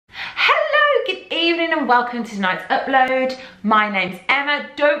evening and welcome to tonight's upload. My name's Emma.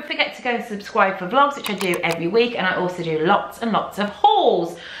 Don't forget to go and subscribe for vlogs, which I do every week, and I also do lots and lots of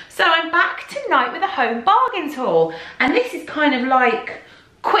hauls. So I'm back tonight with a home bargains haul, and this is kind of like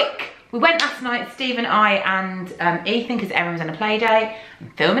quick. We went last night, Steve and I and Ethan, because everyone was on a play day.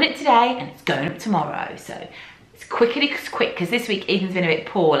 I'm filming it today and it's going up tomorrow, so it's quick because this week Ethan's been a bit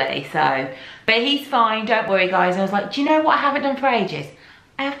poorly, so, but he's fine, don't worry guys. And I was like, do you know what I haven't done for ages?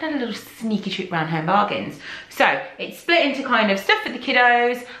 I have done a little sneaky trip around Home Bargains. So it's split into kind of stuff for the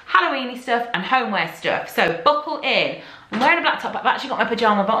kiddos, Halloweeny stuff and homeware stuff. So buckle in. I'm wearing a black top, but I've actually got my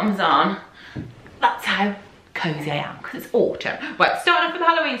pyjama bottoms on. That's how cozy I am, because it's autumn. Right, starting off with the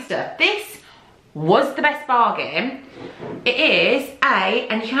Halloween stuff. This was the best bargain. It is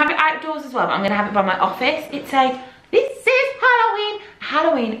and you can have it outdoors as well, but I'm gonna have it by my office. It's this is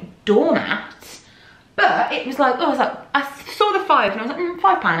Halloween doormat. But it was like, I saw the £5 and I was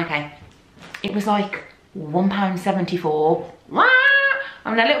like, £5, okay. It was like £1.74.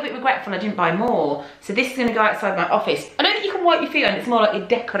 I'm a little bit regretful I didn't buy more. So this is gonna go outside my office. I don't think you can wipe your feet on, it's more like a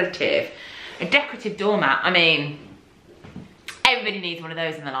decorative doormat. I mean, everybody needs one of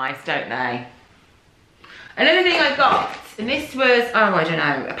those in their lives, don't they? Another thing I got, and this was, I don't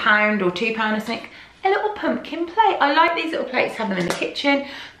know, £1 or £2 or something. A little pumpkin plate. I like these little plates, have them in the kitchen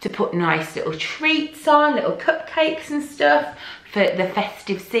to put nice little treats on, little cupcakes and stuff for the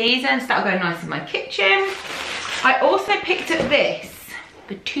festive season. So that'll go nice in my kitchen. I also picked up this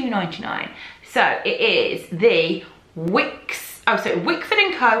for £2.99. So it is the Wickford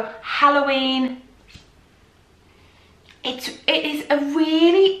 & Co. Halloween. It is a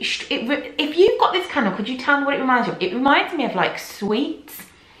really, if you've got this candle, could you tell me what it reminds you of? It reminds me of like sweets.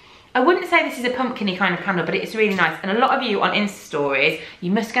 I wouldn't say this is a pumpkin-y kind of candle, but it's really nice. And a lot of you on Insta stories,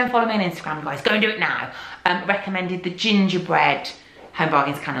 you must go and follow me on Instagram, guys, go and do it now, recommended the gingerbread Home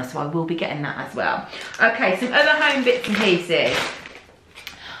Bargains candle, so I will be getting that as well. Okay, some other home bits and pieces.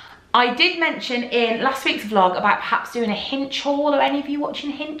 I did mention in last week's vlog about perhaps doing a Hinch haul. Are any of you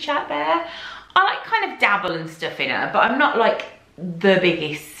watching Hinch out there? I like kind of dabble and stuff in it, but I'm not like the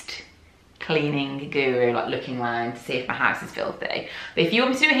biggest cleaning guru, like looking around to see if my house is filthy. But if you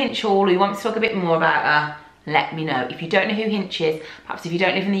want me to do a Hinch haul or you want me to talk a bit more about her, let me know. If you don't know who Hinch is, perhaps if you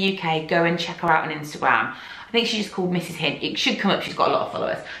don't live in the UK, go and check her out on Instagram. I think she's just called Mrs. Hinch. It should come up, she's got a lot of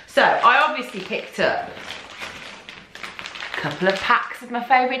followers. So I obviously picked up a couple of packs of my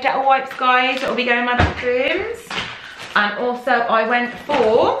favourite Dettol wipes, guys, that will be going in my bathrooms. And also I went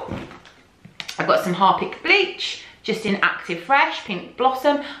for, I've got some Harpic bleach, just in Active Fresh, Pink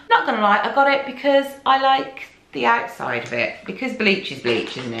Blossom. Not gonna lie, I got it because I like the outside of it, because bleach is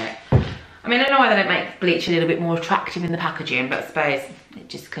bleach, isn't it? I mean, I don't know why they don't make bleach a little bit more attractive in the packaging, but I suppose it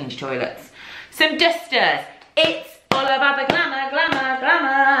just cleans your toilets. Some dusters. It's all about the glamour, glamour,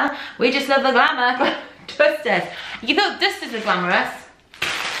 glamour. We just love the glamour, dusters. You thought dusters were glamorous?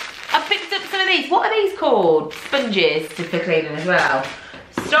 I picked up some of these. What are these called? Sponges for cleaning as well.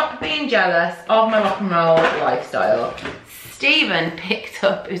 Stop being jealous of my rock and roll lifestyle. Stephen picked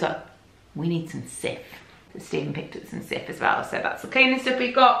up, he was like, we need some Sif. So Stephen picked up some Sif as well. So that's the cleaning stuff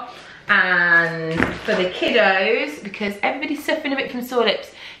we've got. And for the kiddos, because everybody's suffering a bit from sore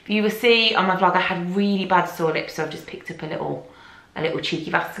lips, if you will see on my vlog, I had really bad sore lips, so I've just picked up a little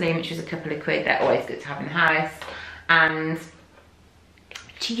cheeky Vaseline, which was a couple of quid. They're always good to have in the house. And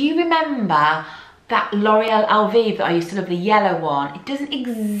do you remember that L'Oreal Alvive that I used to love, the yellow one? It doesn't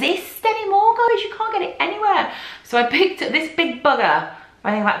exist anymore, guys. You can't get it anywhere. So I picked up this big bugger,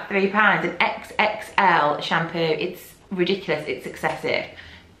 I think about £3, an XXL shampoo. It's ridiculous, it's excessive.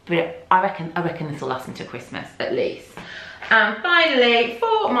 But I reckon this will last until Christmas, at least. And finally,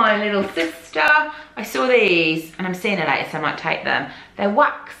 for my little sister, I saw these, and I'm seeing her later, so I might take them. They're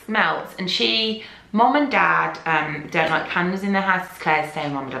wax melts, and Mom and Dad don't like candles in their house. It's Claire's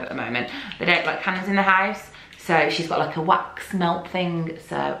saying Mom and Dad at the moment. They don't like candles in the house. So she's got like a wax melt thing.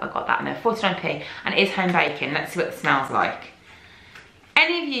 So I got that, and they're 49p. And it is home baking. Let's see what it smells like.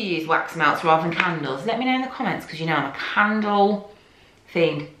 Any of you use wax melts rather than candles? Let me know in the comments, because you know I'm a candle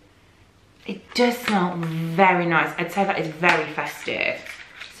fiend. It does smell very nice. I'd say that is very festive.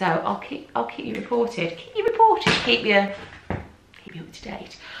 So I'll keep you reported. Keep you up to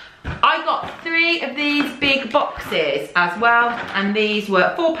date. I got 3 of these big boxes as well, and these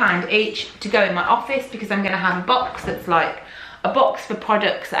were £4 each to go in my office, because I'm going to have a box that's like a box for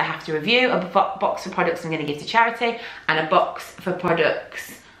products that I have to review, a box for products I'm going to give to charity, and a box for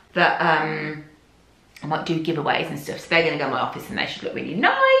products that I might do giveaways and stuff. So they're going to go in my office, and they should look really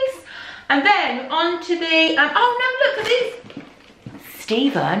nice. And then on to the, oh no, look at this.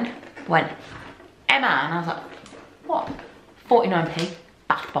 Stephen went, Emma, and I was like, what? 49p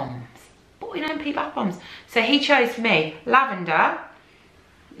bath bombs. 49p 99p bath bombs. So he chose for me lavender,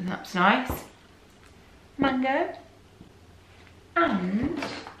 that's nice, mango, and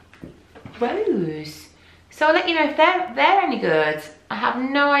rose. So I'll let you know if they're any good. I have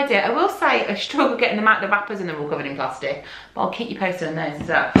no idea. I will say I struggle getting them out of the wrappers and they're all covered in plastic, but I'll keep you posted on those as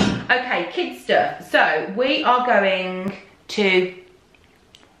well. Okay, kids stuff. So we are going to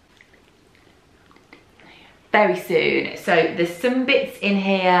very soon. So there's some bits in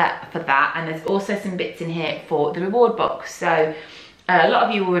here for that, and there's also some bits in here for the reward box. So a lot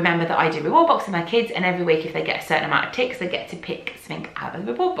of you will remember that I do reward box with my kids, and every week if they get a certain amount of ticks, they get to pick something out of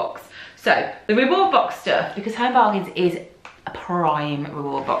the reward box. So the reward box stuff, because Home Bargains is a prime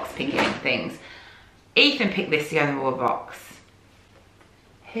reward box picking things. Ethan picked this to go in the reward box.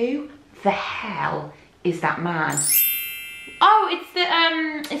 Who the hell is that man? Oh,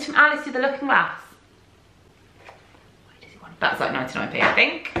 it's from Alice Through the Looking Glass. Why does he want? That's like 99p, I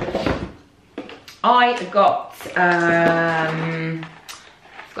think. I got it's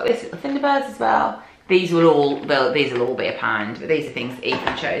got this little Thunderbirds as well. These will all be £1, but these are things that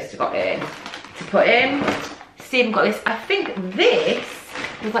Ethan chose to put in. Stephen got this. I think this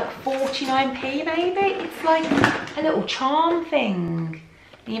was like 49p maybe. It's like a little charm thing.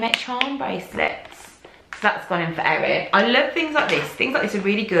 You make charm bracelets. So that's gone in for Erin. I love things like this. Things like this are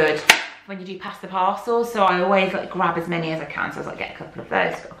really good when you do pass the parcels. So I always like grab as many as I can. So I was like, get a couple of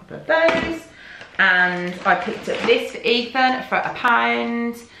those, got a couple of those. And I picked up this for Ethan for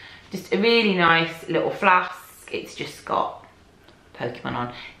 £1. Just a really nice little flask. It's just got Pokemon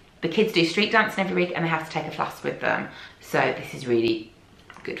on. The kids do street dancing every week and they have to take a flask with them. So this is really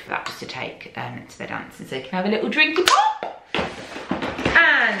good for that, just to take to their dancing. So you can have a little drinky pop.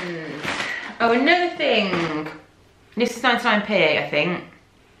 And, oh, another thing. This is 99p, I think.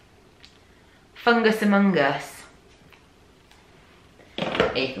 Fungus Among Us.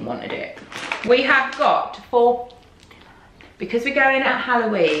 Ethan wanted it. We have got because we're going at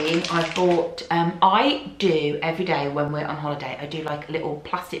Halloween, I bought, I do every day when we're on holiday, I do like little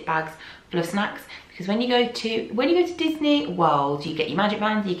plastic bags full of snacks, because when you go to Disney World, you get your magic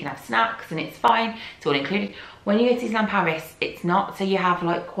bands, you can have snacks and it's fine, it's all included. When you go to Disneyland Paris, it's not, so you have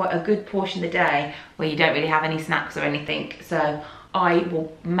like quite a good portion of the day where you don't really have any snacks or anything. So I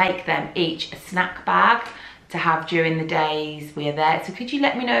will make them each a snack bag to have during the days we're there. So could you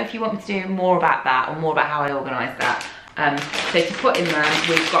let me know if you want me to do more about that or more about how I organise that? So to put in them,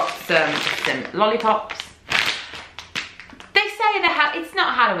 we've got some lollipops. They say it's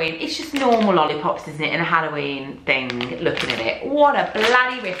not Halloween, it's just normal lollipops, isn't it, in a Halloween thing, looking at it. What a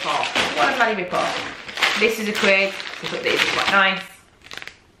bloody rip-off. What a bloody rip-off. This is a quiz, so I thought these are quite nice.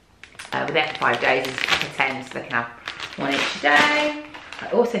 We're there for 5 days, it's a couple of 10, so they can have one each day. I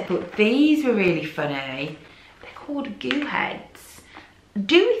also thought these were really funny. They're called goo heads.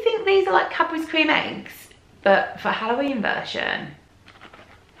 Do we think these are like Cadbury's cream eggs, but for a Halloween version?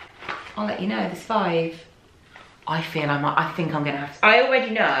 I'll let you know, there's 5. I think I'm gonna have to, I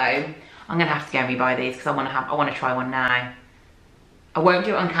already know I'm gonna have to go and rebuy these because I wanna try one now. I won't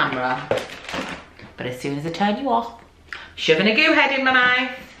do it on camera, but as soon as I turn you off, shoving a goo head in my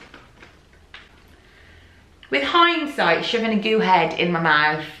mouth. With hindsight, shoving a goo head in my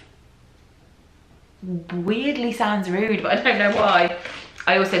mouth weirdly sounds rude, but I don't know why.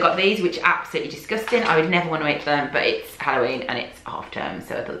 I also got these, which are absolutely disgusting. I would never want to eat them, but it's Halloween and it's half term,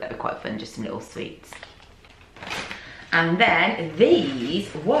 so I thought they were quite fun, just some little sweets. And then these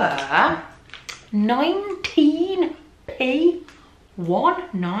were 19p,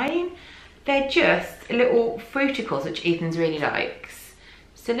 19. They're just little fruiticles, which Ethan's really likes.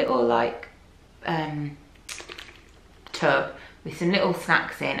 It's a little like tub with some little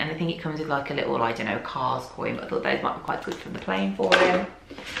snacks in, and I think it comes with like a little, I don't know, Cars coin, but I thought those might be quite good for the plane for him.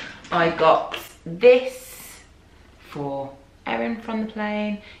 I got this for Erin from the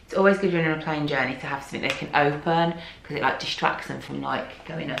plane. It's always good when on a plane journey to have something they can open, because it like distracts them from like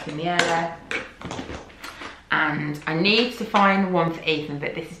going up in the air. And I need to find one for Ethan,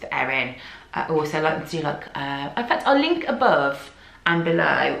 but this is for Erin. I also like to do like, in fact I'll link above and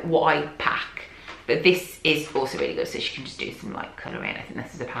below what I pack. But this is also really good, so she can just do some like colouring. I think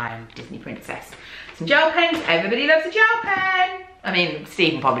this is a £1 Disney Princess. Some gel pens, everybody loves a gel pen. I mean,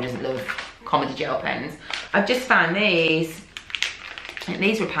 Stephen probably doesn't love comedy gel pens. I've just found these, I think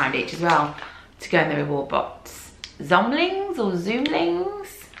these were £1 each as well, to go in the reward box. Zomlings or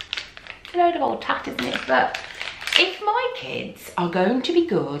Zoomlings? It's a load of old tat, isn't it? But if my kids are going to be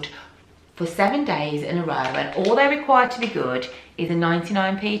good for 7 days in a row and all they're required to be good is a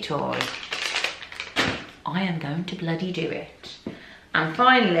 99p toy, I am going to bloody do it. And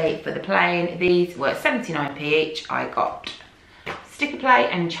finally, for the plane, these were 79p each. I got sticker play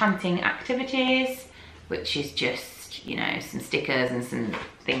enchanting activities, which is just, you know, some stickers and some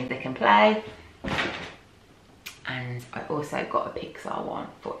things they can play. And I also got a Pixar one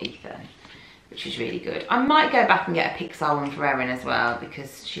for Ethan, which is really good. I might go back and get a Pixar one for Erin as well,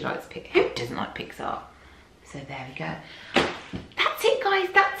 because she likes who doesn't like Pixar? So there we go. That's it, guys.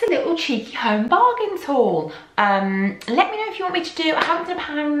 That's a little cheeky home bargains haul. Let me know if you want me to do, I haven't done a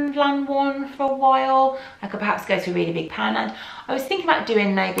Poundland one for a while. I could perhaps go to a really big Poundland. I was thinking about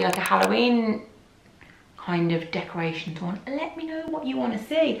doing maybe like a Halloween kind of decorations one. Let me know what you want to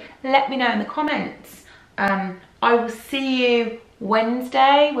see. Let me know in the comments. I will see you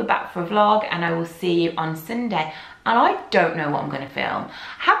Wednesday. We're back for a vlog, and I will see you on Sunday. And I don't know what I'm going to film. I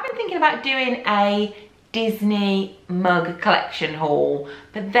have been thinking about doing a Disney mug collection haul,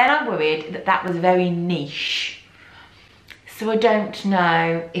 but then I worried that that was very niche. So I don't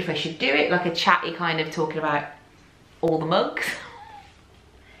know if I should do it like a chatty kind of talking about all the mugs.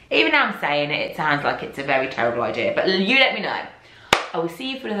 Even now I'm saying it, it sounds like it's a very terrible idea, but you let me know. I will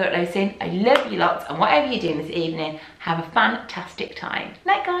see you for another upload soon. I love you lots, and whatever you're doing this evening, have a fantastic time.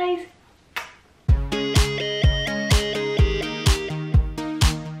 Night, guys.